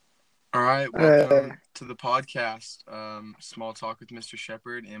All right, Hey, welcome to the podcast. Small talk with Mr.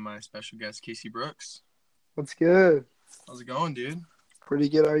 Shepard and my special guest Casey Brooks. what's good? How's it going, dude? Pretty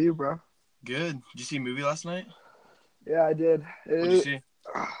good. How are you, bro? Good. Did you see a movie last night? Yeah, I did. What'd you It see?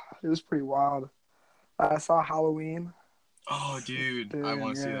 it was pretty wild. I saw Halloween. Oh, dude, I Dude,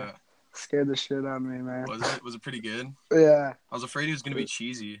 want to see yeah, that. scared the shit out of me, man. Was it? Was it pretty good? Yeah, I was afraid it was gonna be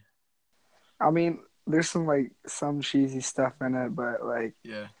cheesy. I mean, there's some cheesy stuff in it, but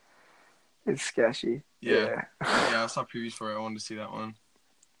Yeah, it's sketchy. yeah, Yeah, yeah. I saw previews for it. I wanted to see that one.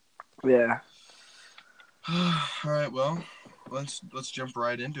 yeah. All right, well, let's jump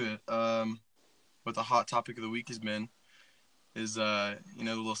right into it. What the hot topic of the week has been is the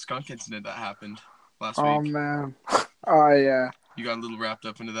little skunk incident that happened last Oh week. man. Oh yeah. You got a little wrapped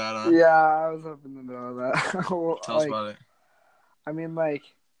up into that, huh? Yeah, I was up in the middle of that. Well, Tell us about it. I mean,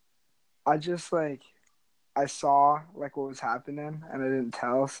 I just I saw what was happening, and I didn't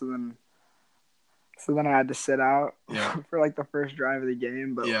tell. So then I had to sit out Yeah. for the first drive of the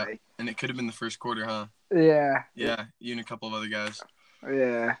game. But Yeah, and it could have been the first quarter, huh? yeah, Yeah, you and a couple of other guys.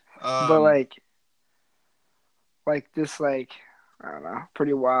 yeah. But Um, just I don't know,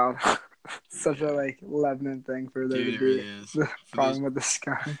 pretty wild. Such a yeah, Lebanon thing for there to dude, it be really is. the For those problem with the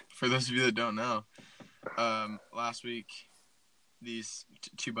sky. for those of you that don't know, last week these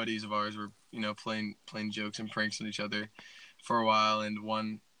two buddies of ours were playing jokes and pranks on each other for a while, and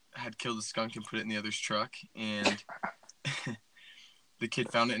one had killed a skunk and put it in the other's truck, and the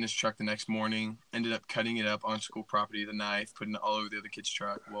kid found it in his truck the next morning. Ended up cutting it up on school property with a knife, putting it all over the other kid's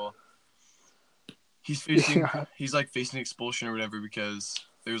truck. Well, Yeah, he's like facing expulsion or whatever because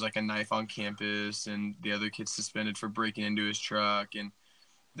there was like a knife on campus, and the other kid's suspended for breaking into his truck, and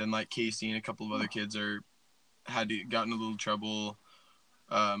then like Casey and a couple of other kids gotten a little trouble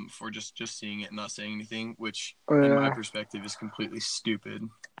for just seeing it and not saying anything, which in my yeah, perspective is completely stupid.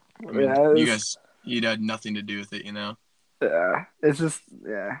 I mean, yeah. you'd had nothing to do with it, you know. Yeah. It's just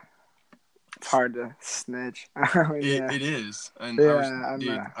it's hard to snitch. I mean, It yeah, it is, and yeah. I'm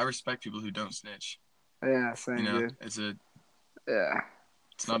dude, I respect people who don't snitch. yeah, You same know, dude. it's Yeah.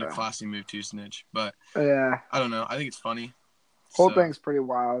 So not a classy move to snitch, but yeah, I don't know. I think it's funny. whole So, thing's pretty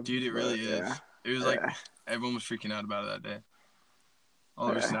wild, dude, it but really yeah, is. It was like yeah, everyone was freaking out about it that day. All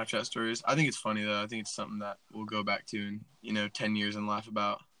over yeah. Snapchat stories. I think it's funny though. I think it's something that we'll go back to in 10 years and laugh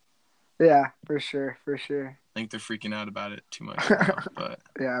about. Yeah, for sure, for sure. I think they're freaking out about it too much right now, but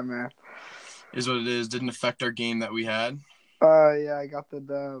Yeah, man. is what it is. Didn't affect our game that we had. Yeah, I got the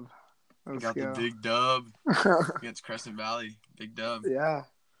dub. We Let's got the go. big dub against Crescent Valley. Big dub. Yeah,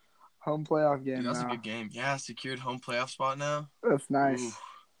 home playoff Dude, game that was a now. good game. Yeah, secured home playoff spot now. That's Ooh, nice.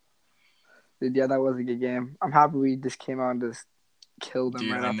 Dude, yeah, that was a good game. I'm happy we just came out and just killed them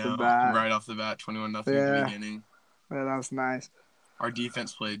dude, right I off the know. bat. Right off the bat, 21-0 at the Yeah, beginning. yeah, that was nice. Our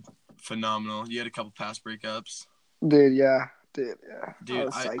defense played phenomenal. You had a couple pass breakups. Dude, yeah. Dude, yeah. I Dude,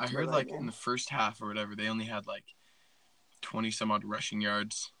 was I psyched about heard that like in game. the first half or whatever, they only had like 20 some odd rushing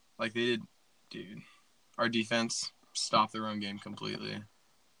yards. Like they did, dude. Our defense stopped the run game completely.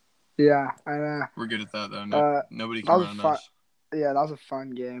 Yeah, I know. We're good at that though. No, Uh, nobody that can was run on fun. us. Yeah, that was a fun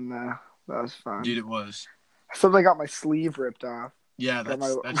game, though. That was Dude, fun. it was. Except I got my sleeve ripped off. Yeah, Got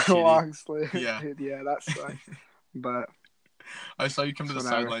that's my shitty. long sleeve. Yeah. Dude, yeah, that sucked. But I saw you come to it's the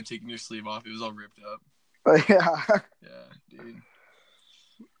whatever. sideline taking your sleeve off. It was all ripped up. But yeah. Yeah, dude.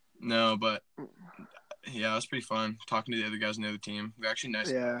 No, but yeah, it was pretty fun talking to the other guys on the other team. They're actually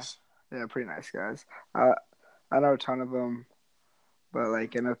nice Yeah. guys. Yeah, pretty nice guys. I know a ton of them, but I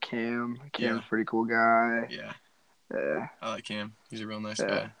know Cam. Cam's Yeah, a pretty cool guy. yeah. Yeah, I like Cam. He's a real nice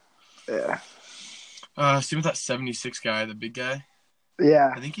yeah, guy. yeah, See with that 76 guy, the big guy.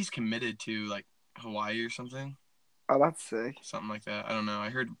 yeah. I think he's committed to like Hawaii or something. Oh, that's sick. Something like that. I don't know. I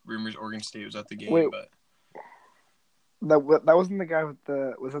heard rumors Oregon State was at the Wait, game, but that wasn't the guy with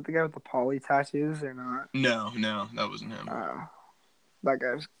the was that the guy with the poly tattoos or not? no, that wasn't him. That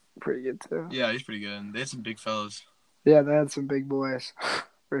guy's pretty good too. Yeah, he's pretty good. They had some big fellas, Yeah, they had some big boys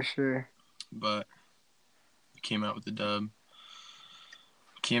for sure. but came out with the dub.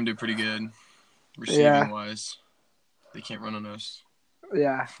 Cam did pretty good receiving Yeah, wise. They can't run on us.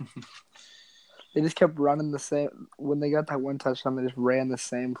 yeah. They just kept running the same. When they got that one touchdown, they just ran the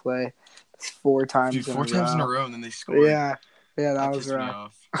same play 4 times Dude, in a 4 times in a row. row, and then they scored. Yeah, yeah, that That was pissed me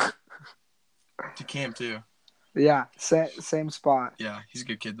rough. off. To Cam too. Yeah, same spot. Yeah, he's a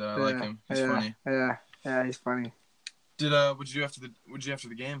good kid though. I like Yeah, him. He's yeah, funny. yeah, yeah. He's funny. What'd you do after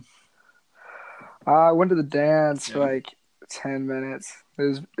the game? I went to the dance for Yeah, 10 minutes.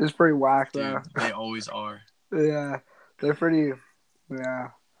 It was pretty whack though. dude, they always are. Yeah, they're pretty. Yeah,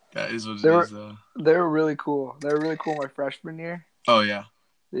 That is what it they is were though. they were really cool. They were really cool my freshman year. Oh yeah,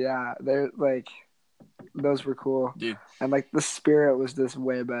 Yeah, they're like those were cool, dude. and like the spirit was just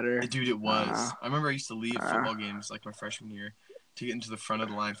way better. Dude, it was. I remember I used to leave Uh, football games like my freshman year to get into the front of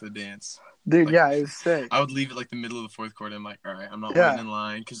the line for the dance. dude, Like, yeah, it was sick. I would leave at like the middle of the fourth quarter. I'm like, all right, I'm not Yeah. waiting in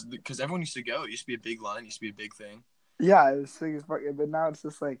line because everyone used to go. It used to be a big line. It used to be a big thing. Yeah, it was sick as fuck. But now it's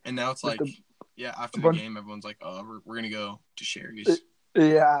just like, And now it's just like, yeah, after a the bunch- game, everyone's like, oh, we're gonna go to Sherry's.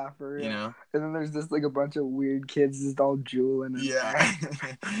 yeah, for real. You know? And then there's just like a bunch of weird kids just all drooling. Yeah.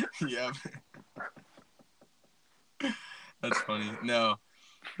 Yeah. That's funny. No,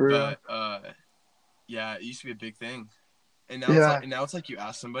 For real. but yeah, it used to be a big thing. And now Yeah. it's like you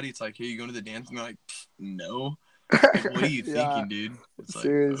ask somebody, it's like, hey, you going to the dance? And they're like, no. Like, what are you Yeah, thinking, dude? It's like,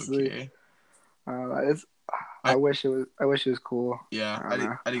 seriously. okay. It's. I wish it was cool. Yeah,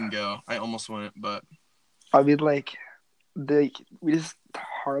 I didn't go. I almost went, but I mean, like, we just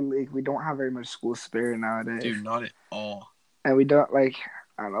hardly we don't have very much school spirit nowadays. dude, not at all. And we don't like.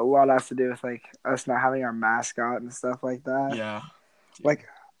 I don't know. A lot has to do with like us not having our mascot and stuff like that. Yeah. Dude. Like,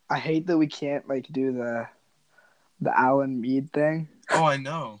 I hate that we can't like do the Alan Mead thing. Oh, I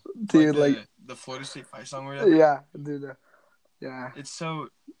know, dude. Like the Florida State fight song, or whatever. Yeah, dude. Yeah. It's so.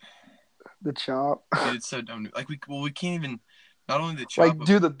 The chop. Dude, it's so dumb. Like we can't even. Not only the chop, like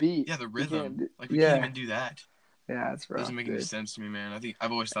do the beat. Yeah, the rhythm. We yeah. can't even do that. Yeah, it's rough. Doesn't make any sense to me, man.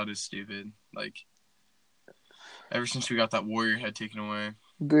 I've always thought it's stupid. Like, ever since we got that Warrior head taken away.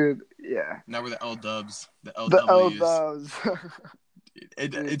 Dude, yeah. Now we're the L-Dubs. The LWs. The L-Dubs.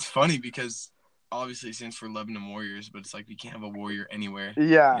 It's funny because obviously it stands for Lebanon Warriors, but it's like we can't have a Warrior anywhere.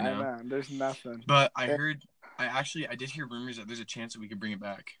 Yeah, you know? I know. There's nothing. But I did hear rumors that there's a chance that we could bring it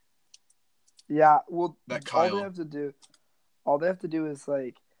back. Yeah, well, that Kyle. all they have to do is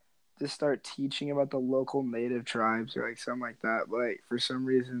like just start teaching about the local native tribes or like something like that. But like, for some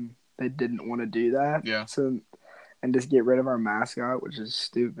reason they didn't want to do that. Yeah. So and just get rid of our mascot, which is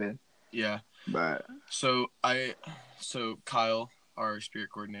stupid. Yeah. But so Kyle, our spirit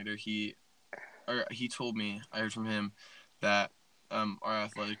coordinator, he told me, I heard from him that our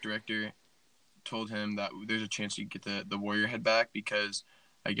athletic director told him that there's a chance you get the Warrior head back because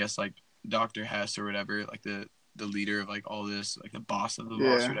I guess like Dr. Hess or whatever, like the leader of like all this, like the boss of the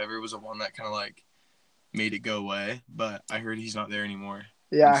boss or whatever, was the one that kind of like made it go away. But I heard he's not there anymore.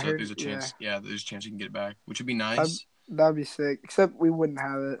 Yeah, so there's a chance. Yeah, there's a chance you can get it back, which would be nice. That'd be sick. Except we wouldn't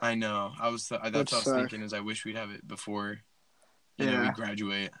have it. I know. That's what I was thinking. Is I wish we'd have it before, you know, we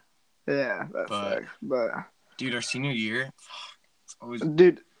graduate. Yeah, that's sick. But dude, our senior year, it's always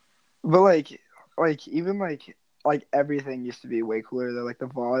dude. But like even like everything used to be way cooler though. Like the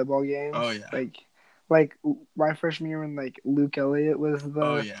volleyball games. Oh yeah. Like my freshman year when like Luke Elliott was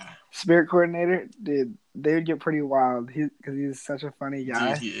the spirit coordinator, dude, they would get pretty wild. Because he's such a funny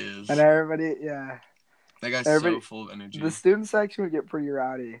guy. Dude, he is. And everybody, yeah. That guy's so full of energy. The student section would get pretty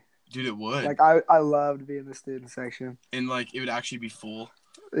rowdy. Dude, it would. Like I loved being in the student section. And like it would actually be full.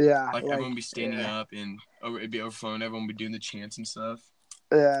 Yeah. Like everyone would be standing up and it'd be overflowing. Everyone would be doing the chants and stuff.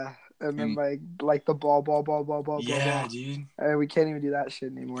 Yeah. And then like the ball. Yeah, dude. And we can't even do that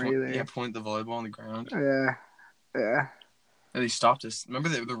shit anymore either. Yeah, point the volleyball on the ground. Yeah. Yeah. And they stopped us. Remember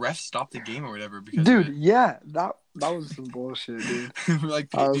the refs stopped the game or whatever because dude, yeah, that was some bullshit, dude. We're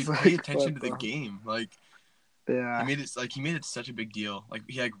like, pay attention to the game. Like, yeah, he made it such a big deal. Like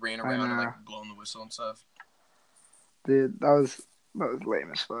he like ran around and like blowing the whistle and stuff. Dude, that was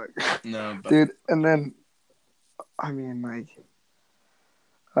lame as fuck. No, but... dude, and then I mean like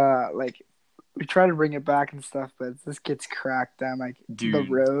we try to bring it back and stuff, but this gets cracked down. Like the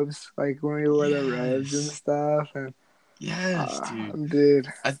robes, like when we wore the robes and stuff, and dude.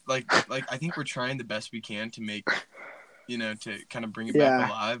 I think we're trying the best we can to make, you know, to kind of bring it back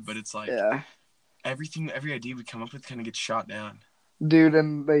alive, but it's like every idea we come up with kind of gets shot down. Dude,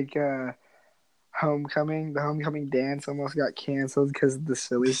 and like the homecoming dance almost got canceled because of the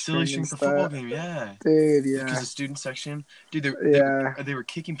silly string for the football game, yeah. Dude, yeah. Because the student section, dude, they were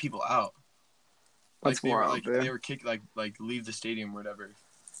kicking people out. Like that's wild, they were kicked like leave the stadium or whatever.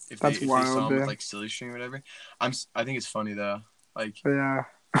 If that's they saw him with like silly string or whatever. I think it's funny though. Like yeah.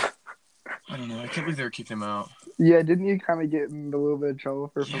 I don't know. I can't believe they were kicking him out. Yeah, didn't you kind of get in a little bit of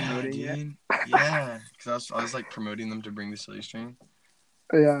trouble for promoting it? Yeah, because I was like promoting them to bring the silly string.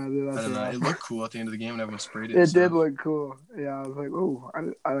 Yeah, dude, that's I don't know. It looked cool at the end of the game when everyone sprayed it. It did look cool. Yeah, I was like, oh,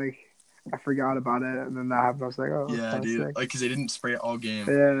 I forgot about it, and then that happened. I was like, oh, yeah, dude, sick. Like because they didn't spray it all game.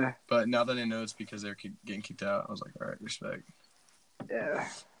 Yeah. But now that I know it's because they're getting kicked out, I was like, all right, respect. Yeah.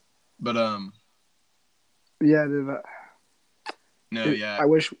 But yeah, dude. No, yeah. I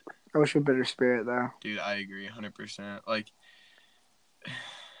wish we had better spirit though. Dude, I agree 100%. Like,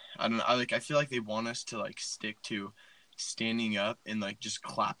 I don't know. I feel like they want us to like stick to standing up and like just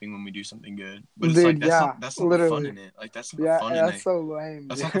clapping when we do something good. But it's Dude, like yeah, that's not the fun literally. in it. Like that's not Yeah, the fun in that's it. so lame,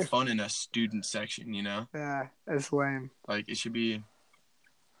 That's dude. not the fun in a student section, you know? Yeah, it's lame. Like it should be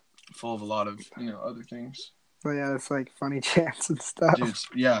full of a lot of, other things. But yeah, it's like funny chants and stuff. Dude,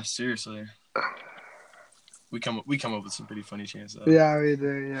 yeah, seriously. We come up with some pretty funny chants though. Yeah, we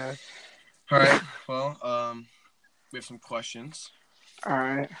do, yeah. All right. Well, we have some questions. All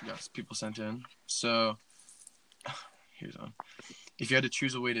right. We got people sent in. So here's one. If you had to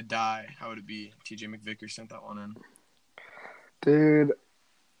choose a way to die, how would it be? TJ McVicker sent that one in. Dude,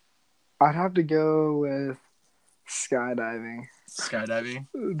 I'd have to go with skydiving. Skydiving?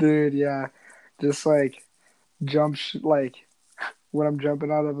 Dude, yeah. Just like jump, like when I'm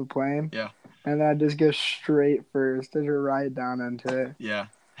jumping out of a plane. Yeah. And then I just go straight first, just right down into it. Yeah.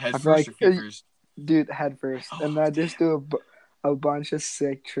 Head I first feel like, or feet first? Dude, head first. Oh, and then I just do a bunch of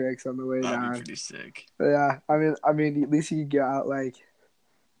sick tricks on the way That'd down. be pretty sick. Yeah, I mean, at least you get out like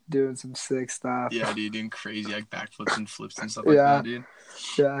doing some sick stuff. Yeah, dude, doing crazy like backflips and flips and stuff like that, dude.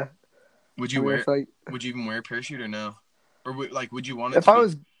 Yeah. Would you Would you even wear a parachute or no? Or would you want it?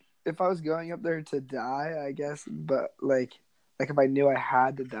 If I was going up there to die, I guess, but like if I knew I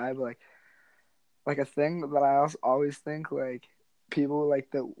had to die, but like a thing that I always think like people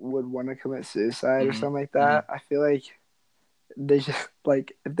like that would want to commit suicide or something like that. I feel like they just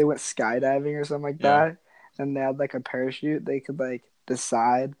like if they went skydiving or something like that and they had like a parachute, they could like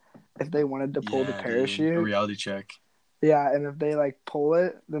decide if they wanted to pull the parachute. Dude, a reality check. Yeah, and if they like pull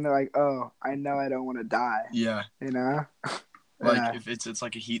it, then they're like, "Oh, I know I don't want to die." Yeah. You know? Like if it's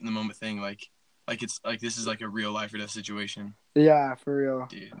like a heat in the moment thing, like it's like this is like a real life or death situation. Yeah, for real.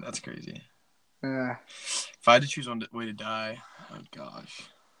 Dude, that's crazy. Yeah. If I had to choose one way to die, oh gosh,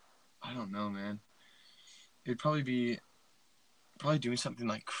 I don't know, man. It'd probably be doing something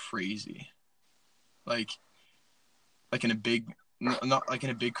like crazy, like in a big, not like in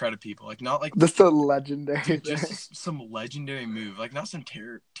a big crowd of people, like not like just a legendary, dude, just some legendary move, like not some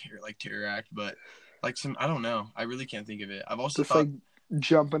terror act, but like some, I don't know. I really can't think of it. I've also just thought, like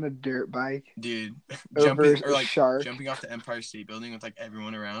jumping a dirt bike, dude, over jumping or like shark. jumping off the Empire State Building with like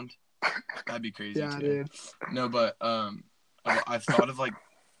everyone around. That'd be crazy Yeah, too. dude. No, but I've thought of like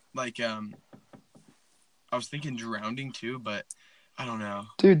I was thinking drowning too, but I don't know.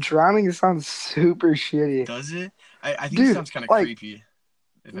 Dude, drowning sounds super shitty. Does it? I think it sounds kind of creepy.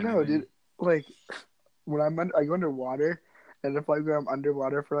 No, dude. Like when I go underwater, and if like I'm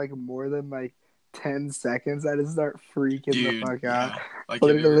underwater for like more than like 10 seconds, I just start freaking the fuck out. Like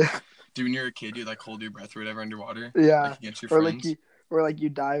dude, when you're a kid, you like hold your breath or whatever underwater. Yeah. Like against your friends. Or you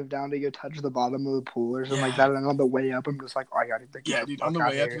dive down to go touch the bottom of the pool or something like that, and then on the way up, I'm just like, oh, I gotta get dude. On the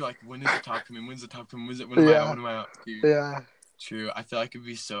way up, you're like, when is the top coming? When's the top coming? When am I out? When am I out? Dude. Yeah. True. I feel like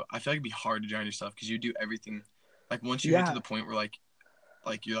it'd be hard to drown yourself because you do everything. Like once you get to the point where like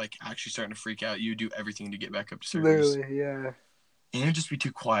you're like actually starting to freak out, you do everything to get back up to surface. Literally, yeah. And it'd just be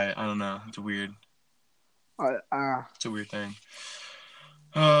too quiet. I don't know. It's weird. It's a weird thing.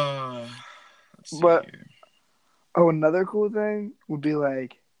 Let's see here. Oh, another cool thing would be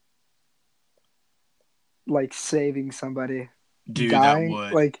like saving somebody. Dude, dying,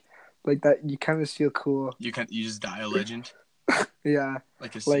 that would. Like that, you kind of feel cool. You just die a legend. Yeah.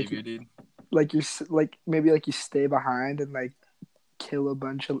 Like a savior, dude. Like maybe like you stay behind and like kill a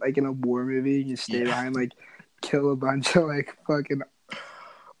bunch of like in a war movie. You stay behind, like kill a bunch of like fucking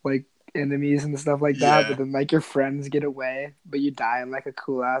like enemies and stuff like that. But then like your friends get away, but you die in like a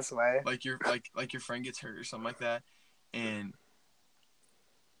cool ass way. Like your friend gets hurt or something like that, and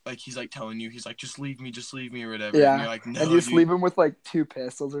like he's like telling you, he's like, just leave me or whatever. Yeah. And you're like, no, and you just leave him with like 2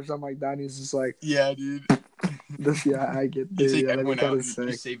 pistols or something like that. And he's just like, yeah, dude. I get this. You take yeah, everyone out.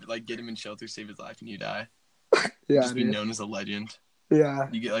 You save, like, get him in shelter, save his life, and you die. Yeah, just be known as a legend. Yeah.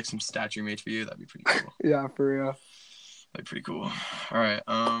 You get like some statue made for you. That'd be pretty cool. Yeah, for real. Like pretty cool. All right.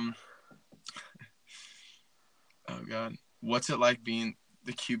 Oh God, what's it like being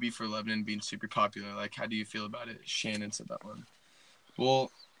the QB for Lebanon, being super popular? Like, how do you feel about it? Shannon said that one. Well,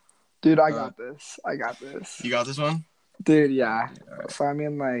 dude, I got this. You got this one? Dude, yeah. Right. So I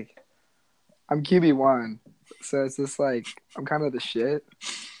mean, like, I'm QB1, so it's just like I'm kind of the shit.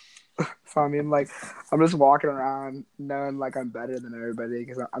 So I mean, like, I'm just walking around knowing like I'm better than everybody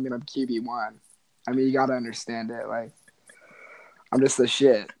because I'm QB1. I mean, you gotta understand it. Like, I'm just the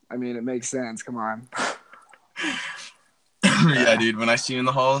shit. I mean, it makes sense. Come on. Yeah, dude. When I see you in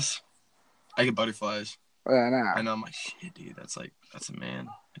the halls, I get butterflies. Yeah, I know. I'm like, shit, dude. That's a man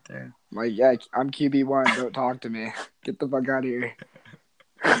right there. Like, yeah, I'm QB1. Don't talk to me. Get the fuck out of here.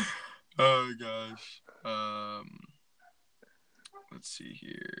 Oh gosh. Let's see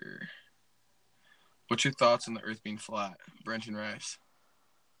here. What's your thoughts on the Earth being flat? Brenton Rice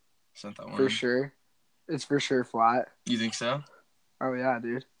sent that one. For sure. It's for sure flat. You think so? Oh, yeah,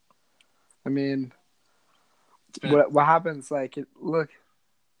 dude. I mean, what happens? Like, look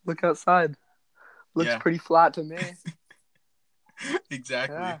outside. Looks pretty flat to me.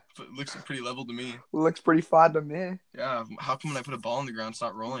 Exactly. Yeah. It looks pretty level to me. Looks pretty flat to me. Yeah. How come when I put a ball on the ground, it's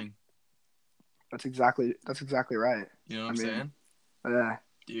not rolling? That's exactly right. You know what I'm saying? Yeah.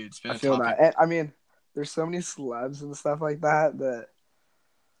 Dude, it's been I feel that. And, I mean, there's so many celebs and stuff like that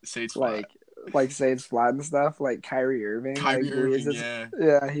say it's flat. Like say it's flat and stuff. Like Kyrie Irving.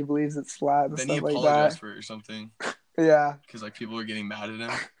 Yeah, he believes it's flat and then stuff like that. Then he apologized for it or something. Yeah. Because like people are getting mad at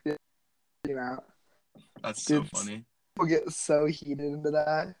him. Yeah. You know. That's so funny. People get so heated into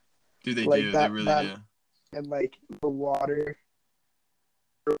that. Dude, they do. They really do. And like the water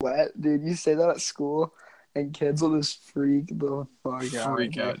wet, dude. You say that at school, and kids will just freak the fuck out.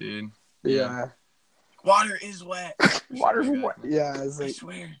 Freak out, dude. Yeah. Water is wet. Water's wet. Yeah, it's like, I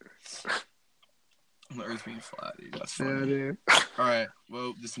swear. The Earth being flat, dude. That's funny. Yeah, dude. All right.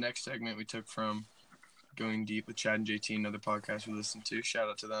 Well, this next segment we took from Going Deep with Chad and JT, another podcast we listened to. Shout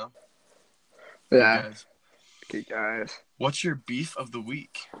out to them. Yeah. Good guys. What's your beef of the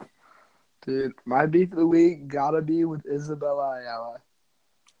week? Dude, my beef of the week gotta be with Isabella Ayala.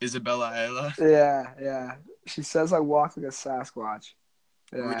 Isabella Ayala? Yeah. She says I walk like a Sasquatch.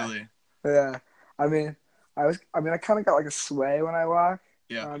 Yeah. Really? Yeah. I mean, I kind of got like a sway when I walk.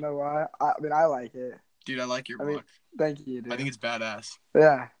 Yeah. I don't know why. I like it. Dude, I like your walk. Thank you, dude. I think it's badass.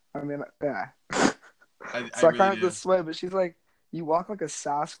 Yeah. Yeah. I kind of the sway, but she's like, you walk like a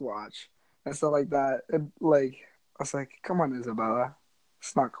Sasquatch and stuff like that. And like, I was like, come on, Isabella.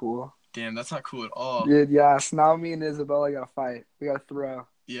 It's not cool. Damn, that's not cool at all. Dude, yeah. So now me and Isabella gotta fight. We gotta throw.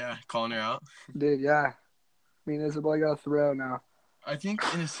 Yeah, calling her out. Dude, yeah. Me and Isabella gotta throw now. I think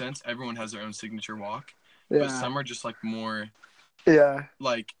in a sense everyone has their own signature walk. Yeah. But some are just like more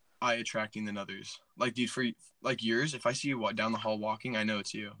like eye attracting than others. Like, dude, for like yours, if I see you down the hall walking, I know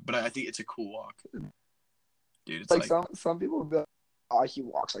it's you. But I think it's a cool walk. Dude, it's like some people will be like, oh, he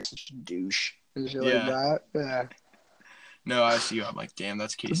walks like such a douche and shit like that. Yeah. No, I see you. I'm like, damn,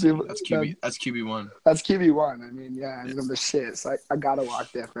 that's Casey. That's QB1. That's QB1. I mean, yeah, I'm the shit. So I gotta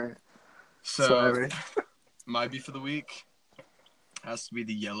walk different. So my beef of the week has to be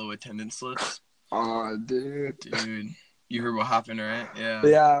the yellow attendance slips. Oh, dude. Dude, you heard what happened, right? Yeah.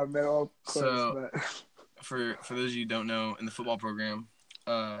 Yeah, man. All close, so, for those of you who don't know, in the football program,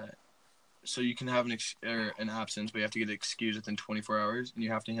 so you can have an absence, but you have to get excused within 24 hours, and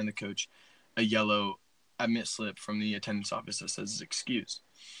you have to hand the coach a yellow admit slip from the attendance office that says it's excused.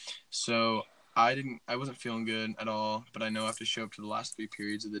 So I wasn't feeling good at all, but I know I have to show up to the last 3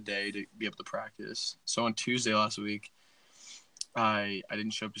 periods of the day to be able to practice. So on Tuesday last week, I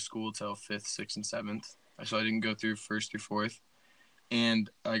didn't show up to school till 5th, 6th, and 7th. So I didn't go through 1st through 4th. And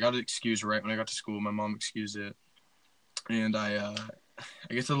I got it excused right when I got to school. My mom excused it. And I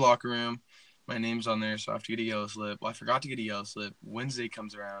get to the locker room. My name's on there, so I have to get a yellow slip. Well, I forgot to get a yellow slip. Wednesday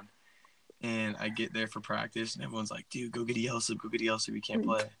comes around, and I get there for practice, and everyone's like, dude, go get a yellow slip. Go get a yellow slip. You can't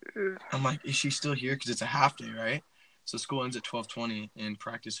play. I'm like, is she still here? Because it's a half day, right? So school ends at 12:20, and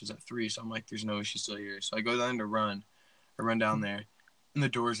practice was at 3. So I'm like, there's no way she's still here. So I go down to run. I run down there, and the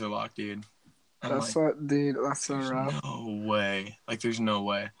doors are locked, dude. That's so rough. No way. Like, there's no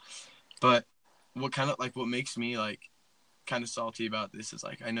way. But what makes me, like, kind of salty about this is,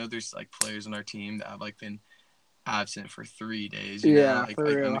 like, I know there's, like, players on our team that have, like, been absent for 3 days. You know? Like, for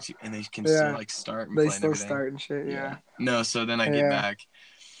real. And they can still, like, start and play and everything. They still start and shit, yeah. No, so then I get back,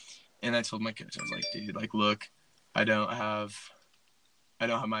 and I told my coach, I was like, dude, like, look, I don't have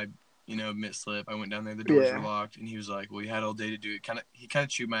my, admit slip. I went down there, the doors were locked, and he was like, well, you had all day to do it. He kind of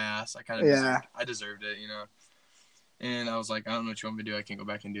chewed my ass. I deserved it, And I was like, I don't know what you want me to do. I can't go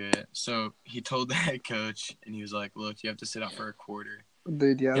back and do it. So he told the head coach, and he was like, look, you have to sit out for a quarter.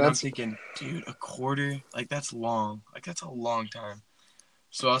 Dude, yeah. And I'm thinking, dude, a quarter? Like, that's long. Like, that's a long time.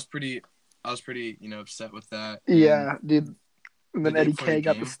 So I was pretty, upset with that. Yeah, dude. And then Eddie K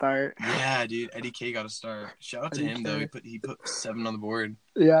got the start. Yeah, dude. Eddie K got a start. Shout out to him, though. He put 7 on the board.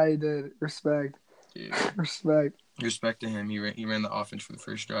 Yeah, he did. Respect. Dude. Respect to him. He ran the offense for the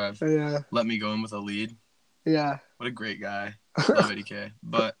first drive. Yeah. Let me go in with a lead. Yeah. What a great guy. Love Eddie K.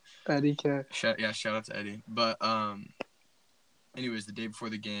 But Eddie K. Shout out to Eddie. But anyways, the day before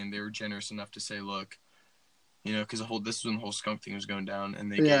the game, they were generous enough to say, look, because this is when the whole skunk thing was going down,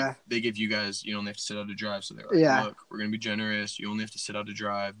 and they gave you guys, you only have to sit out a drive. So they're like, look, we're gonna be generous. You only have to sit out a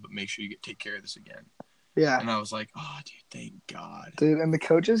drive, but make sure you take care of this again. Yeah. And I was like, oh, dude, thank God. Dude, and the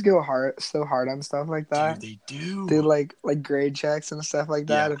coaches go so hard on stuff like that. Dude, they do. Dude, like grade checks and stuff like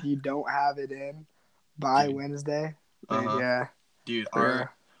that. Yeah. If you don't have it in, by Dude. Wednesday. Dude, Uh-huh. yeah. Dude, Yeah.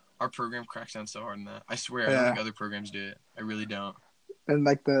 our program cracks down so hard on that. I swear, I don't Yeah. think other programs do it. I really don't. And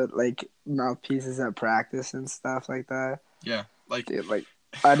like the mouthpieces at practice and stuff like that. Yeah, like, Dude, like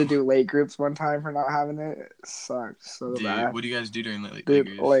I had to do late groups one time for not having it. It sucked so dude, bad. what do you guys do during late Dude,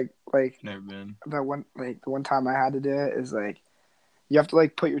 groups? like Never been. the one time I had to do it is like you have to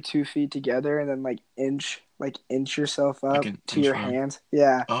like put your 2 feet together and then like inch yourself up Like an to your inchworm. hands.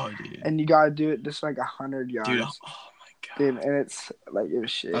 Yeah. Oh, dude. And you gotta do it just like 100 yards. Dude, oh my Dude, god. and it's like it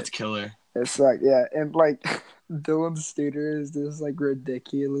was shit. That's killer. It's like yeah, and like Dylan Studer is just like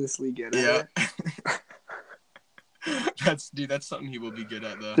ridiculously good at Yeah. it. That's something he will be good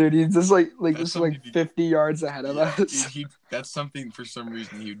at though. Dude, he's just like That's just something like he'd be- 50 yards ahead of Yeah, us. dude, that's something for some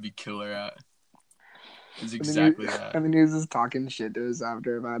reason he would be killer at. It's And exactly then that. And then he was just talking shit to us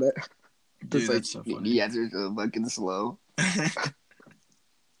after about it. Dude, Just like, that's so funny. you guys are so fucking slow.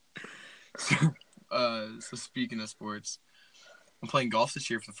 So speaking of sports, I'm playing golf this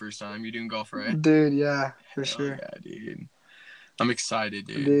year for the first time. You're doing golf, right? Dude, yeah, for Hell sure. yeah, dude. I'm excited,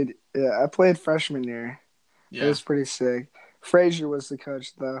 dude. Dude, yeah, I played freshman year. Yeah. It was pretty sick. Frazier was the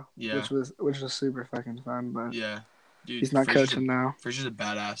coach though, Yeah. which was super fucking fun. But Yeah, dude. he's not coaching now. Frazier's a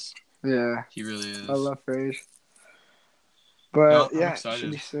badass. Yeah, He really is. I love Frazier. But No, I'm yeah, excited. it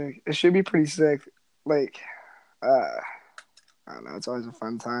should be sick. It should be pretty sick. Like, I don't know. It's always a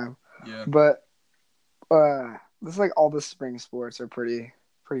fun time. Yeah. But it's like all the spring sports are pretty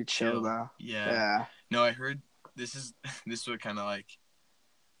chill though. Yeah. No, I heard this is what kind of like,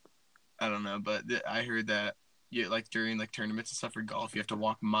 I don't know, but I heard that like during like tournaments and stuff for golf, you have to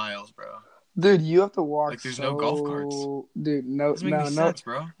walk miles, bro. Dude, you have to walk. Like there's no golf carts. Dude, no, Doesn't make any sense,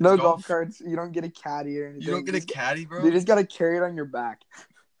 bro. No golf carts. You don't get a caddy or anything. You don't get a caddy, bro. You just gotta carry it on your back.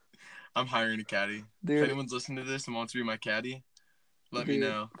 I'm hiring a caddy. Dude. If anyone's listening to this and wants to be my caddy, let me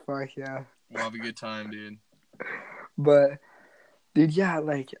know. Fuck yeah. We'll have a good time, dude. But, dude, yeah,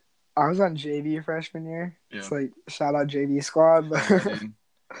 like I was on JV freshman year. Yeah. It's like shout out JV squad, but Yeah, dude.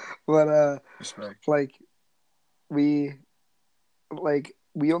 but Respect. like we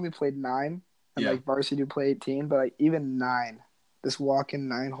only played 9 and Yeah. like varsity would play 18, but like even 9, just walking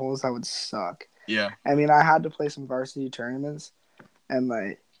 9 holes, that would suck. Yeah. I mean, I had to play some varsity tournaments, and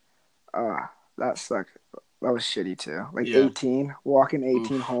like, that sucked. That was shitty too. Like Yeah. 18, walking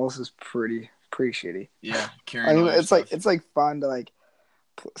 18 Oof. holes is pretty shitty. Yeah. I mean, it's stuff. like fun to like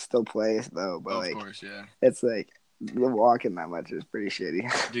still play though, but Of like course, yeah. it's like the walking that much is pretty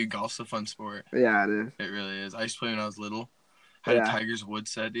shitty. Dude, golf's a fun sport. Yeah, it is. It really is. I used to play when I was little. Had a Tiger's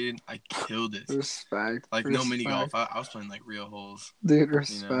Woods set, dude. I killed it. Respect. Like no mini golf. I was playing like real holes. Dude,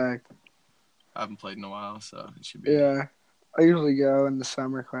 respect. I haven't played in a while, so it should be. Yeah, I usually go in the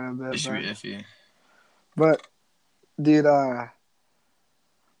summer quite a bit. It should be iffy. But, dude,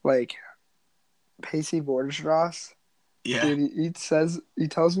 like, Pacey Vorderstrass. Yeah. Dude, he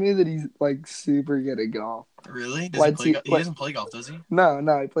tells me that he's like super good at golf. Really? Does Like, he doesn't play golf, does he? No,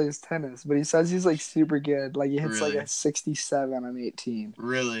 he plays tennis, but he says he's like super good. Like he hits Really? like a 67 on 18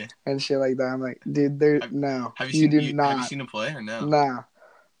 Really? and shit like that. I'm like, dude, no. Have you do not. Have you seen him play or no? Nah.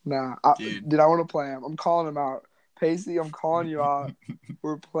 Dude. I want to play him. I'm calling him out. Pacey, I'm calling you out.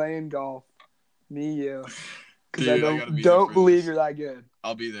 We're playing golf. Me, you. Because I don't believe you're that good.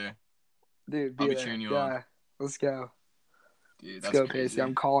 I'll be there. Dude, I'll be there. cheering you on. Yeah, let's go. Dude, Let's go, crazy. Pacey.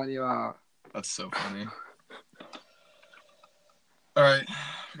 I'm calling you out. That's so funny. All right,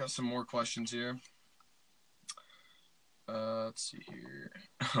 I got some more questions here. Let's see here.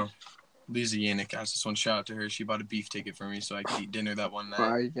 Oh, Lisa Yannick asked this one. Shout out to her. She bought a beef ticket for me so I could eat dinner that one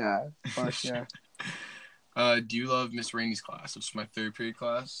night. Fuck yeah. Do you love Miss Rainey's class? It's my 3rd period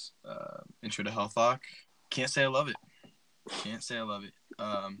class. Intro to Health Lock. Can't say I love it.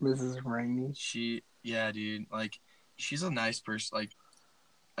 Mrs. Rainey. Yeah, dude. Like, she's a nice person. Like,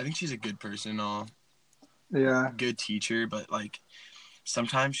 I think she's a good person and all. Yeah. Good teacher, but like,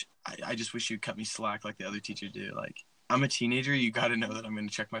 sometimes I just wish you'd cut me slack like the other teachers do. Like, I'm a teenager. You got to know that I'm going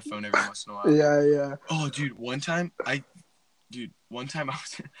to check my phone every once in a while. Yeah. Oh, dude. One time I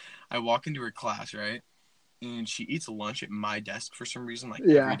walk into her class, right? And she eats lunch at my desk for some reason, like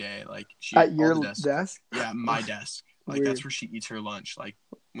every day. Like at your desk? Yeah, my desk. Like Weird. that's where she eats her lunch, like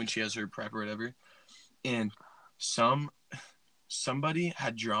when she has her prep or whatever. And somebody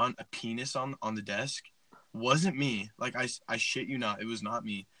had drawn a penis on the desk. Wasn't me. Like I shit you not, it was not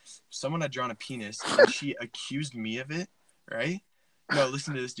me. Someone had drawn a penis and she accused me of it, right? No,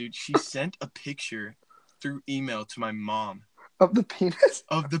 listen to this, dude. She sent a picture through email to my mom. Of the penis?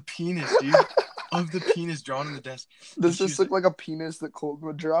 Of the penis, dude. Of the penis drawn on the desk. Does this look like a penis that Colton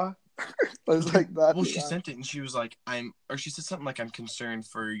would draw? It was like that. Well, she sent it and she was like, she said something like, I'm concerned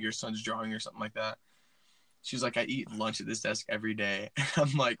for your son's drawing or something like that. She's like, I eat lunch at this desk every day. And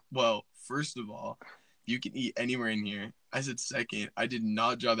I'm like, well, first of all, you can eat anywhere in here. I said, second, I did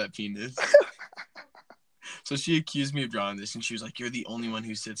not draw that penis. So she accused me of drawing this, and she was like, you're the only one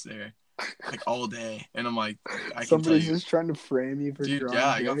who sits there, like, all day. And I'm like, I can tell Somebody's you. just trying to frame you for Dude, drawing yeah,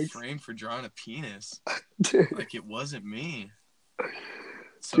 I got dicks. framed for drawing a penis. Dude. Like, it wasn't me.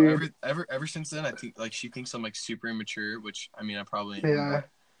 So Dude. ever since then, I think, like, she thinks I'm, like, super immature, which, I mean, I probably am. Yeah.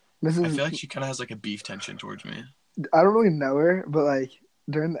 But I feel like she kind of has, like, a beef tension towards me. I don't really know her, but, like,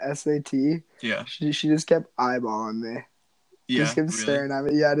 during the SAT, Yeah. she just kept eyeballing me. Yeah, Just kept really? staring at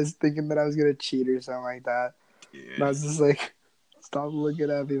me. Yeah, just thinking that I was going to cheat or something like that. Dude. And I was just like, stop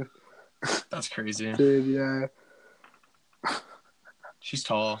looking at me. That's crazy. Dude, yeah. She's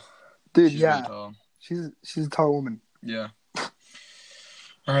tall. Dude, She's yeah. really tall. She's a tall woman. Yeah.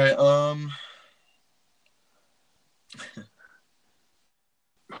 All right.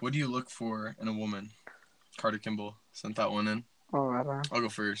 What do you look for in a woman? Carter Kimball sent that one in. Oh, I don't know. I'll go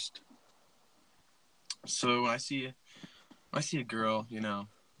first. So when I see a girl, you know,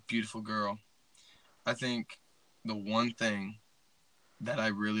 beautiful girl, I think the one thing that I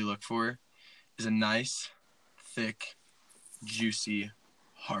really look for is a nice, thick, juicy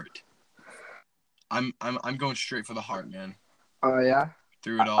heart. I'm going straight for the heart, man. Oh, yeah?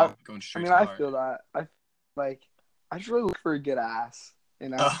 Through it all, going straight to the I heart. feel that. I just really look for a good ass, you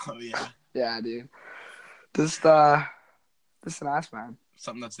know? Oh, yeah. Yeah, dude. Just an ass, man.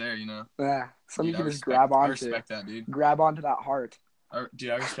 Something that's there, you know? Yeah. Something Dude, you can just grab onto. I respect that, dude. Grab onto that heart.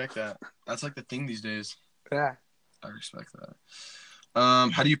 Dude, I respect that. That's like the thing these days. Yeah. I respect that.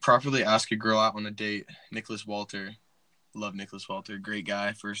 How do you properly ask a girl out on a date? Nicholas Walter. Love Nicholas Walter. Great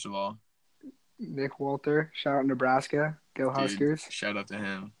guy, first of all. Nick Walter. Shout out Nebraska. Go Huskers. Dude, shout out to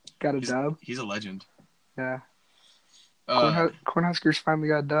him. Got a dub. He's a legend. Yeah. Cornhuskers finally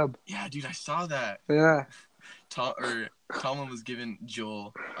got a dub. Yeah, dude, I saw that. Yeah. Tomlin was giving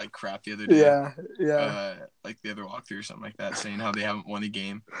Joel like crap the other day. Yeah. Like the other walkthrough or something like that, saying how they haven't won a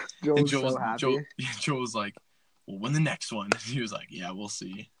game. Joel was so happy. Joel was like, "We'll win the next one." He was like, "Yeah, we'll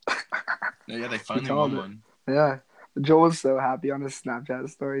see." Yeah, they finally won one. Yeah. Joel was so happy on his Snapchat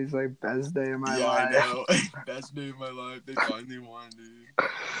story. He's like, best day of my life. Yeah, I know. Best day of my life. They finally won, dude.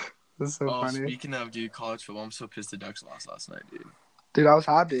 That's so funny. Speaking of, dude, college football, I'm so pissed the Ducks lost last night, dude. Dude, I was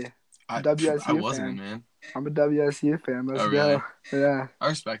happy. WSU I wasn't, fan. Man. I'm a WSU fan. Let's go. Really? Yeah. I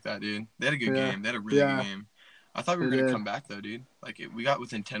respect that, dude. They had a good game. They had a really good game. I thought we were going to come back, though, dude. Like, we got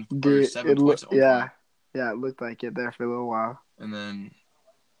within 10 or 7 points. Yeah, it looked like it there for a little while. And then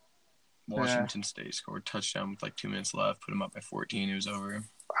Washington State scored a touchdown with like 2 minutes left. Put them up by 14. It was over.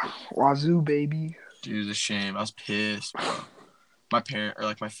 Wazoo, baby. Dude, it was a shame. I was pissed, bro.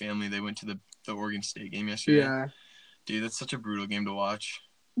 My family, they went to the Oregon State game yesterday. Yeah. Dude, that's such a brutal game to watch.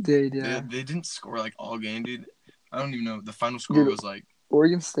 Dude, yeah. They didn't score like all game, dude. I don't even know. The final score was like.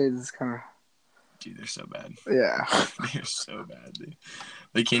 Oregon State is kind of. Dude, they're so bad. Yeah. They're so bad, dude.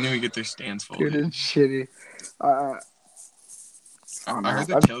 They can't even get their stands full. Dude, it's shitty. I heard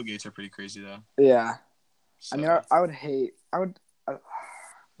the tailgates are pretty crazy, though. Yeah. So. I mean, I would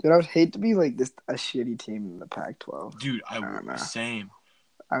hate to be like this a shitty team in the Pac-12. Dude, I would. Same.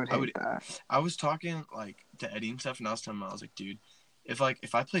 I would hate that. I was talking like to Eddie and stuff, and I was telling him, I was like, dude, if I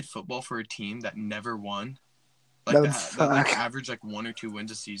played football for a team that never won, like that average like 1 or 2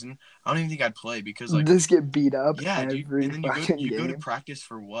 wins a season, I don't even think I'd play because like just get beat up. Yeah, dude. And then you go to practice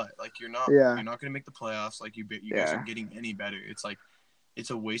for what? Like you're not gonna make the playoffs. Like you guys aren't getting any better. It's like it's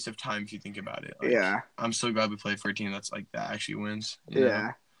a waste of time if you think about it. Like, I'm so glad we played for a team that's like that actually wins. You know?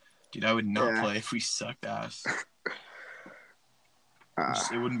 Dude, I would not play if we sucked ass.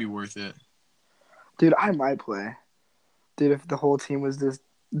 It wouldn't be worth it. Dude, I might play. Dude, if the whole team was just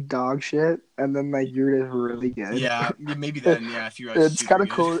dog shit, and then like you're just really good. Yeah, maybe then. Yeah, if you're. It's kind of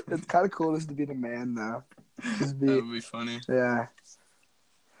cool. It's kind of cool just to be the man, though. That would be funny. Yeah.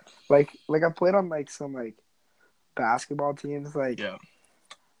 Like I played on like some like basketball teams, like. Yeah.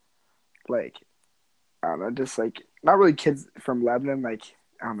 Like, I don't know, just like not really kids from Lebanon. Like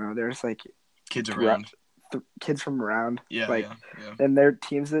I don't know, there's like kids around. Kids from around. Yeah, like, yeah. And they're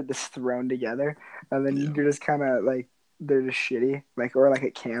teams that just thrown together, and then you're just kind of like. They're just shitty, like or like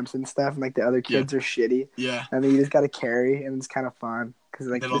at camps and stuff, and like the other kids are shitty. Yeah, and then you just got to carry, and it's kind of fun because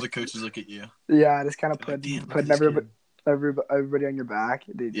like then all the coaches look at you. Yeah, just kind of putting everybody on your back,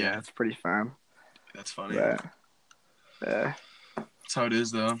 dude. Yeah, it's pretty fun. That's funny. Yeah, that's how it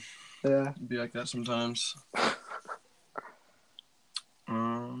is, though. Yeah, it'd be like that sometimes.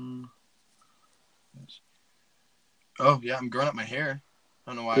 Oh yeah, I'm growing up my hair. I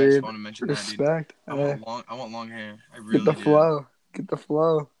don't know why I just want to mention respect. that, dude. I want long hair. I really Get the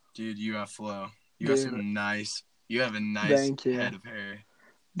flow. Dude, you have flow. You got Dude, some nice. You have a nice thank you. head of hair.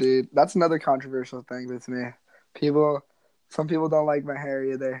 Dude, that's another controversial thing with me. Some people don't like my hair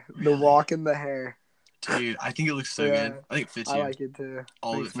either. The Really? walk in the hair. Dude, I think it looks so Yeah, good. I think it fits I you. like it too.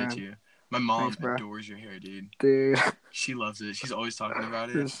 All Thanks, of it fits man. you. My mom Thanks, bro. adores your hair, dude. Dude, She loves it. She's always talking about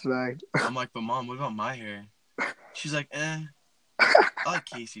it. respect. I'm like, but mom, what about my hair? She's like, I like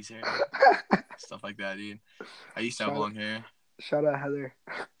Casey's hair. Stuff like that, dude. I used to have long hair. Shout out Heather.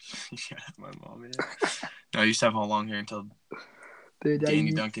 Yeah, my mom, yeah. No, I used to have all long hair until Dude,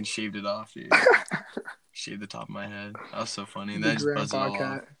 Danny Duncan shaved it off, dude. Shaved the top of my head. That was so funny. And the then just buzzed it grandpa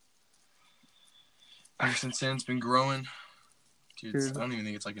all off. cat. Ever since then, it's been growing. Dude, Dude. I don't even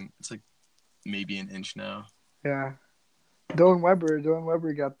think it's like maybe an inch now. Yeah. Dylan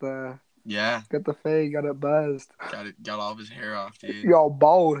Weber got the fade, got it buzzed. Got all of his hair off, dude. Y'all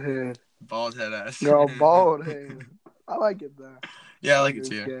bald head. Bald head ass. Y'all bald head. I like it though. Yeah, I like it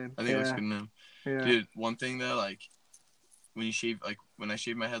too. Good. I think it looks good in him. Yeah. Dude, one thing though, like when I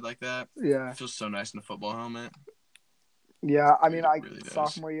shave my head like that, Yeah. it feels so nice in a football helmet. Yeah, I mean, It really does.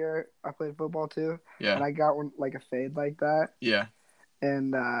 sophomore year I played football too, Yeah. and I got one like a fade like that, Yeah.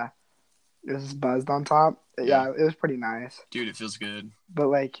 and it was buzzed on top. Yeah, it was pretty nice. Dude, it feels good. But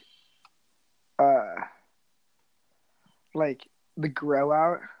like the grow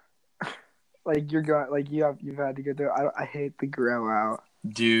out, like you've had to go through. I hate the grow out.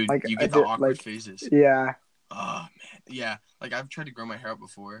 Dude, Like, you get the awkward phases. Yeah. Oh man, yeah. Like I've tried to grow my hair out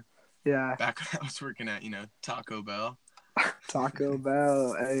before. Yeah. Back when I was working at Taco Bell. Taco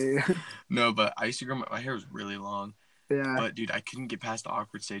Bell. Hey. No, but I used to grow my hair was really long. Yeah. But dude, I couldn't get past the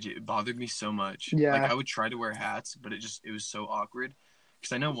awkward stage. It bothered me so much. Yeah. Like I would try to wear hats, but it was so awkward.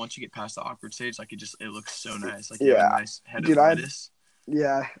 Because I know once you get past the awkward stage, like it looks so nice. Like you have a nice head of lettuce.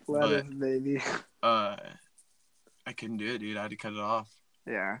 Lettuce, baby. I couldn't do it, dude. I had to cut it off.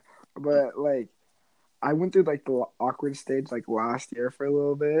 Yeah, but like, I went through like the awkward stage like last year for a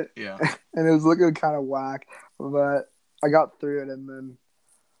little bit. Yeah. And it was looking kind of whack, but I got through it, and then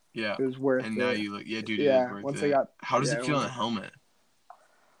yeah, it was worth it. And now you look, yeah, dude. Yeah, it is worth once it. I got. How does it feel in a helmet?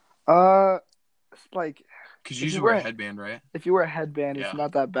 It's like. Because you usually wear a headband, right? If you wear a headband, it's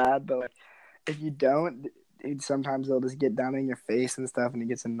not that bad, but like, if you don't, sometimes they'll just get down in your face and stuff, and it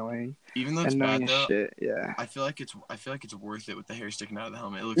gets annoying. Even though it's bad though, shit, yeah. I feel like it's worth it with the hair sticking out of the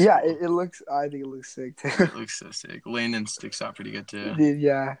helmet. It looks cool. It looks. I think it looks sick too. It looks so sick. Landon sticks out pretty good too. Dude,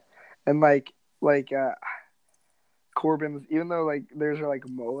 yeah, and like Corbin's, even though like theirs are like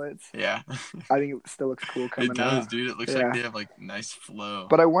mullets. Yeah. I think it still looks cool coming out. It does, dude. It looks like they have like nice flow.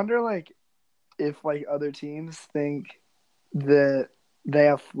 But I wonder like if like other teams think that they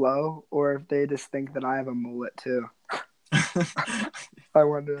have flow, or if they just think that I have a mullet too. I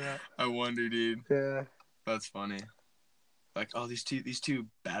wonder that. I wonder, dude. Yeah. That's funny. Like, oh, these two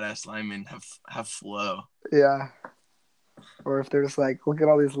badass linemen have flow. Yeah. Or if they're just like, look at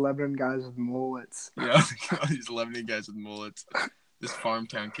all these Lebanon guys with mullets. Yeah, look at all these Lebanon guys with mullets. This farm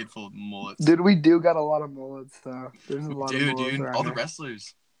town kid full of mullets. Dude, we do got a lot of mullets though. There's a lot of mullets. Dude, all the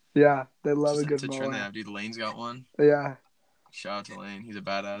wrestlers. Yeah, they love a good mullet. trend they have, dude. Lane's got one. Yeah. Shout out to Lane. He's a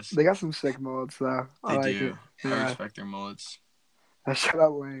badass. They got some sick mullets though. They do. Yeah. I respect their mullets. Shout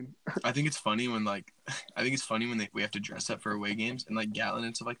out Lane. I think it's funny when we have to dress up for away games and like Gatlin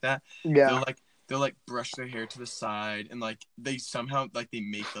and stuff like that. Yeah. They'll like brush their hair to the side and like they somehow like they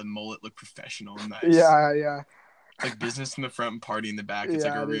make the mullet look professional and nice. Yeah, yeah. Like business in the front and party in the back. It's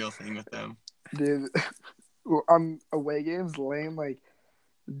like a real thing with them. Dude, on away games, Lane like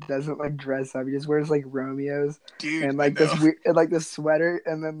doesn't like dress up. He just wears like Romeos, dude, and like this weird, and, like this sweater,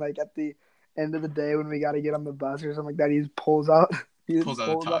 and then like at the end of the day when we got to get on the bus or something like that, he just pulls out a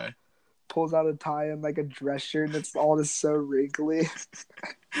tie. Pulls out a tie and like a dress shirt that's all just so wrinkly,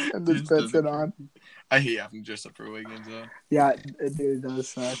 and just puts it on. I hate having to dress up for away games though. Yeah, it does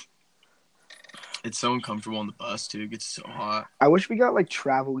suck. It's so uncomfortable on the bus too. It gets so hot. I wish we got like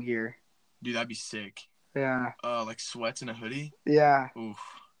travel gear. Dude, that'd be sick. Yeah. Like sweats and a hoodie. Yeah. Oof.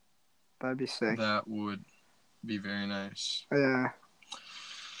 That'd be sick. That would be very nice. Yeah.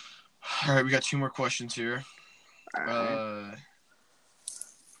 All right, we got 2 more questions here. Right.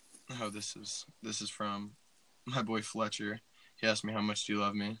 This is from my boy Fletcher. He asked me, how much do you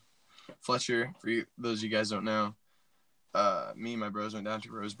love me? Fletcher, for you, those of you guys don't know, me and my bros went down to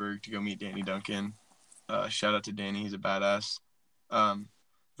Roseburg to go meet Danny Duncan. Shout out to Danny. He's a badass.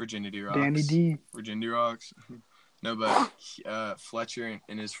 Virginia D rocks. Danny D. Virginia D rocks. No, but Fletcher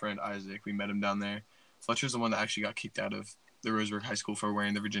and his friend Isaac, we met him down there. Fletcher's the one that actually got kicked out of the Roseburg High School for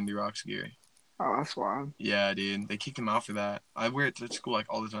wearing the Virginia D rocks gear. Oh, that's wild. Yeah, dude. They kicked him out for that. I wear it to school like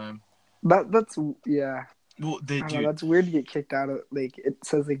all the time. That's yeah. Well, I don't know. That's weird to get kicked out of. Like it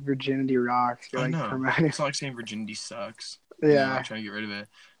says like virginity rocks. You're I like know. promoting. It's not like saying virginity sucks. Yeah. Like trying to get rid of it.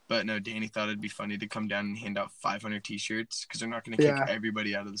 But no, Danny thought it'd be funny to come down and hand out 500 T-shirts because they're not going to kick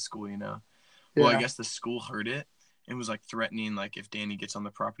everybody out of the school, Well, I guess the school heard it and was like threatening, like if Danny gets on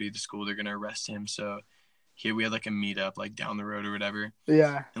the property of the school, they're going to arrest him. So here we had like a meetup like down the road or whatever.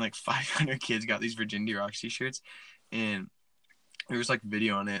 Yeah. And like 500 kids got these Virginity Rocks T-shirts, and there was like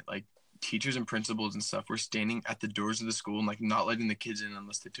video on it, like teachers and principals and stuff were standing at the doors of the school and like not letting the kids in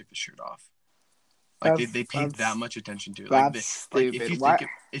unless they took the shirt off. Like they paid that much attention to it. That's stupid.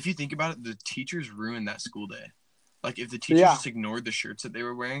 If you think about it, the teachers ruined that school day. Like if the teachers just ignored the shirts that they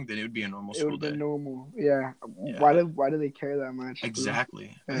were wearing, then it would be a normal school day. It would be normal. Yeah. Why do they care that much?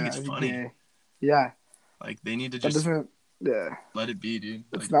 Exactly. I think it's funny. Gay. Yeah. Like they need to just let it be, dude.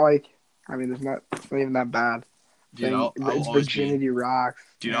 It's not like it's not even that bad. Dude, I'll it's always Virginity Rocks.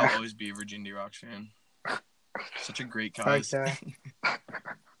 Dude, I'll always be a Virginity Rocks fan. Such a great cause. Okay.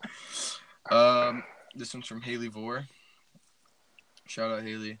 This one's from Haley Vore. Shout out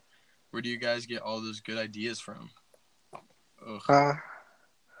Haley. Where do you guys get all those good ideas from? Ugh.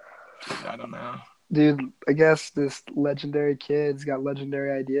 Dude, I don't know. Dude, I guess this legendary kid's got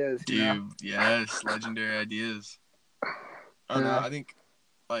legendary ideas. Dude, yes, legendary ideas. I don't know. I think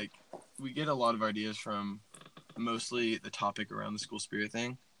like we get a lot of ideas from mostly the topic around the school spirit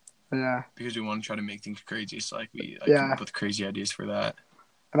thing. Yeah. Because we want to try to make things crazy, so like we come up with crazy ideas for that.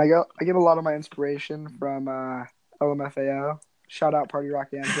 And I get a lot of my inspiration from LMFAO. Shout out Party Rock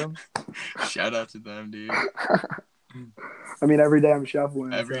Anthem. Shout out to them, dude. Every day I'm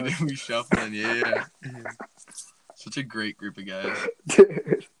shuffling. Every day we shuffling, yeah. Such a great group of guys.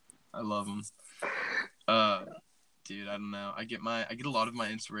 Dude. I love them. Dude, I don't know. I get a lot of my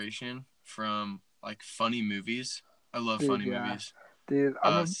inspiration from like funny movies. I love funny movies. Dude,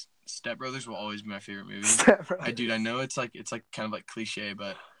 Step Brothers will always be my favorite movie. I know it's like kind of like cliche,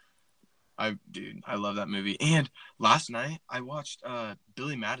 but I love that movie. And last night I watched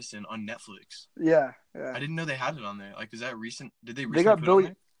Billy Madison on Netflix. Yeah. I didn't know they had it on there. Like, is that recent? Did they recently put it on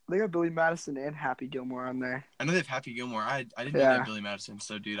there? They got Billy Madison and Happy Gilmore on there. I know they have Happy Gilmore. I didn't know they had Billy Madison.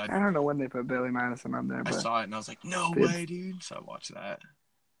 So, dude, I don't know when they put Billy Madison on there. But I saw it and I was like, no way, dude. So I watched that.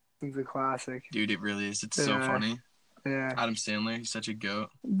 It's a classic. Dude, it really is. It's so funny. Yeah. Adam Sandler, he's such a goat.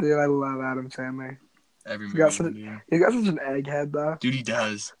 Dude, I love Adam Sandler. Every movie. He's got such an egghead, though. Dude, he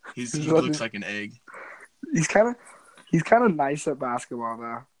does. He looks like an egg. He's kind of nice at basketball,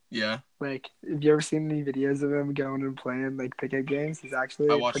 though. Yeah. Like, have you ever seen any videos of him going and playing like pickup games? He's actually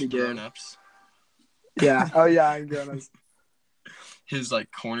pretty good. Grown Ups. Yeah. Oh yeah, I'm Grown Ups. His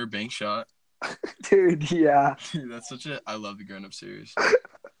like corner bank shot. Dude, yeah. Dude, that's I love the Grown Up series.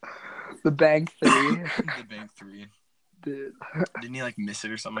 The Bank 3. The Bank 3. Dude. Didn't he like miss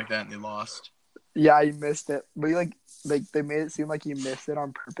it or something like that and they lost? Yeah, he missed it. But he like they made it seem like he missed it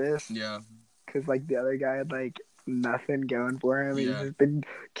on purpose. Yeah. Because like the other guy had like nothing going for him. He's just been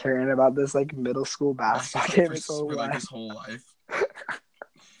caring about this like middle school basketball game his whole life. His whole life.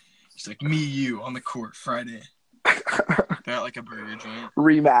 He's like, me, you on the court Friday. They're at like a burger joint.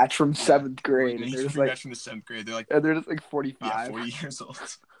 Rematch from 7th grade. And they're just rematch from the 7th grade. They're like, and they're just like 45. Yeah, 40 years old.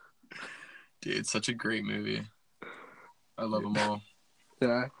 Dude, it's such a great movie. I love them all.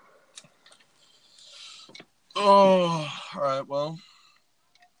 Yeah. Oh, all right. Well,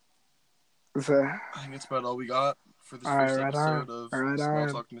 I think that's about all we got for this first episode of Small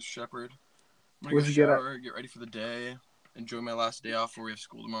Talk Mr. Shepherd. I'm gonna go shower, get ready for the day, enjoy my last day off before we have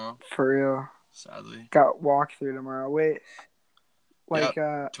school tomorrow. For real. Sadly. Got walkthrough tomorrow. Wait. Like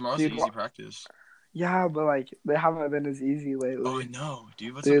tomorrow's an easy practice. Yeah, but like they haven't been as easy lately. Oh, I know,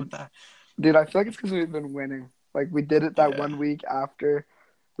 dude. What's up with that? Dude, I feel like it's because we've been winning. Like we did it that 1 week after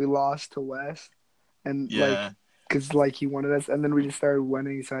we lost to West, and like because like he wanted us, and then we just started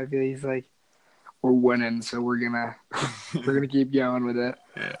winning. So I feel he's like, we're winning, so we're gonna keep going with it.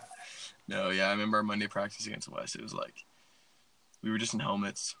 Yeah. No, yeah, I remember our Monday practice against West. It was like we were just in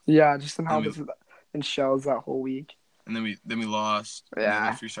helmets. Yeah, just in helmets and shells that whole week. And then we lost. Yeah. And then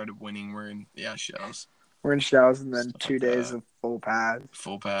after we started winning, we're in shells. We're in shells, and then stuff 2 days of full pads.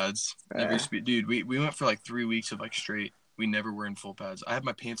 Full pads. Yeah. Dude, we went for like 3 weeks of like straight. We never were in full pads. I had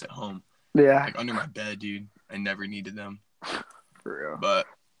my pants at home. Yeah. Like under my bed, dude. I never needed them. For real. But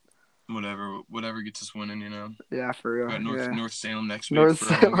whatever gets us winning, Yeah, for real. Got North Salem next week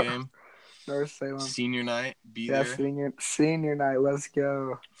for a home game. North Salem. Senior night, be there. Yeah, senior night. Let's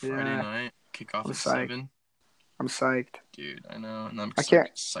go. Friday night, kick off at 7. I'm psyched. Dude, I know. And I'm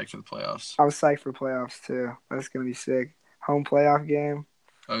psyched for the playoffs. I'm psyched for playoffs, too. That's going to be sick. Home playoff game.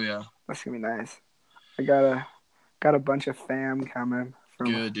 Oh, yeah. That's going to be nice. I got a bunch of fam coming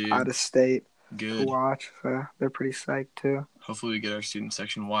from out of state. to Good. watch. So they're pretty psyched too. Hopefully we get our student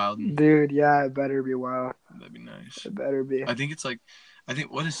section wild. And Dude, yeah, it better be wild. that'd be nice. It better be. I think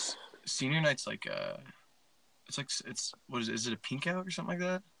what is senior night's like? It's what is it a pink out or something like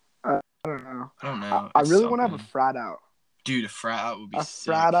that? I don't know. I don't know. I It's really want to have a something. frat out. Dude, a frat out would be A sick.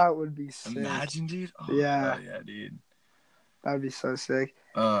 frat out would be sick. Imagine, dude. Oh, Yeah. hell yeah, dude. That'd be so sick.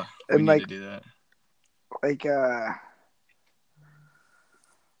 We And need like, to do that. like,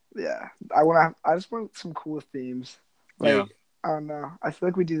 yeah. I just want some cool themes. Like, Yeah. I don't know. I feel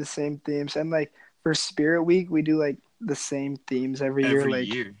like we do the same themes, and like for Spirit Week, we do like the same themes every year. Every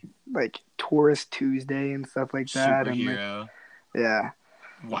Like, year. like Tourist Tuesday and stuff like that. And like, Superhero. yeah,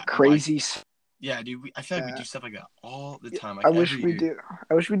 What? crazy. Yeah, dude. I feel like we Yeah. do stuff like that all the time. Like I wish every we year. do.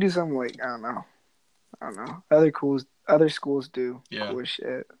 I wish we do something like I don't know. Other schools do Yeah. cool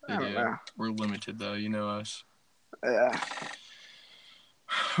shit. They I don't do. know. We're limited though. You know us. Yeah.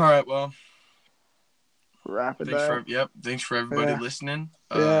 All right. Well, Wrap it thanks up. Thanks for everybody Yeah. listening.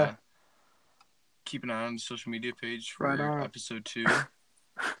 Yeah. Keep an eye on the social media page for Right on. episode 2.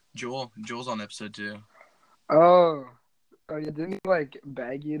 Joel's on episode 2. Oh, yeah. Didn't he like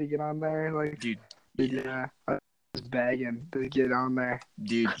beg you to get on there? Like, Dude. yeah. I was begging to get on there.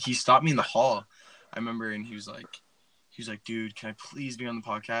 Dude, he stopped me in the hall. I remember, and he was like, dude, can I please be on the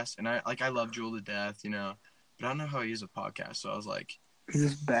podcast? And I love Joel to death, you know, but I don't know how he is with podcasts. So I was like, He's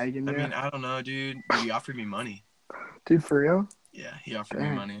just begging you. I mean, I don't know, dude. But he offered me money. Dude, for real? Yeah, he offered me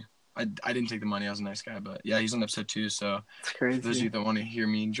Dang. money. I didn't take the money. I was a nice guy, but yeah, he's on episode 2. So It's for those of crazy. you that want to hear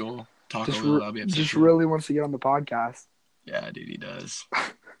me and Joel talk Just, a little, that'll be episode just 2. really wants to get on the podcast. Yeah, dude, he does.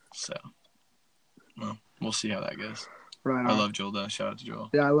 So, well, we'll see how that goes. Right on. I love Joel though. Shout out to Joel.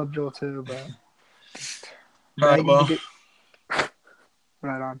 Yeah, I love Joel too, but All right, begging well, to get...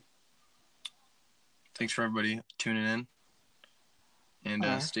 Right on. thanks for everybody tuning in, and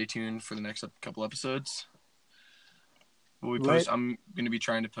Alright. stay tuned for the next couple episodes. Well, Right. I'm gonna be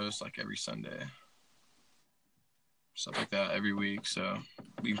trying to post like every Sunday, stuff like that every week. So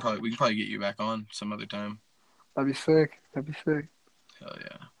we can probably get you back on some other time. That'd be sick. Hell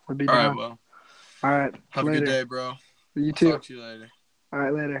yeah. Would be All down. right, well, All right. have later. a good day, bro. You I'll too. talk to you later. All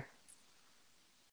right, later.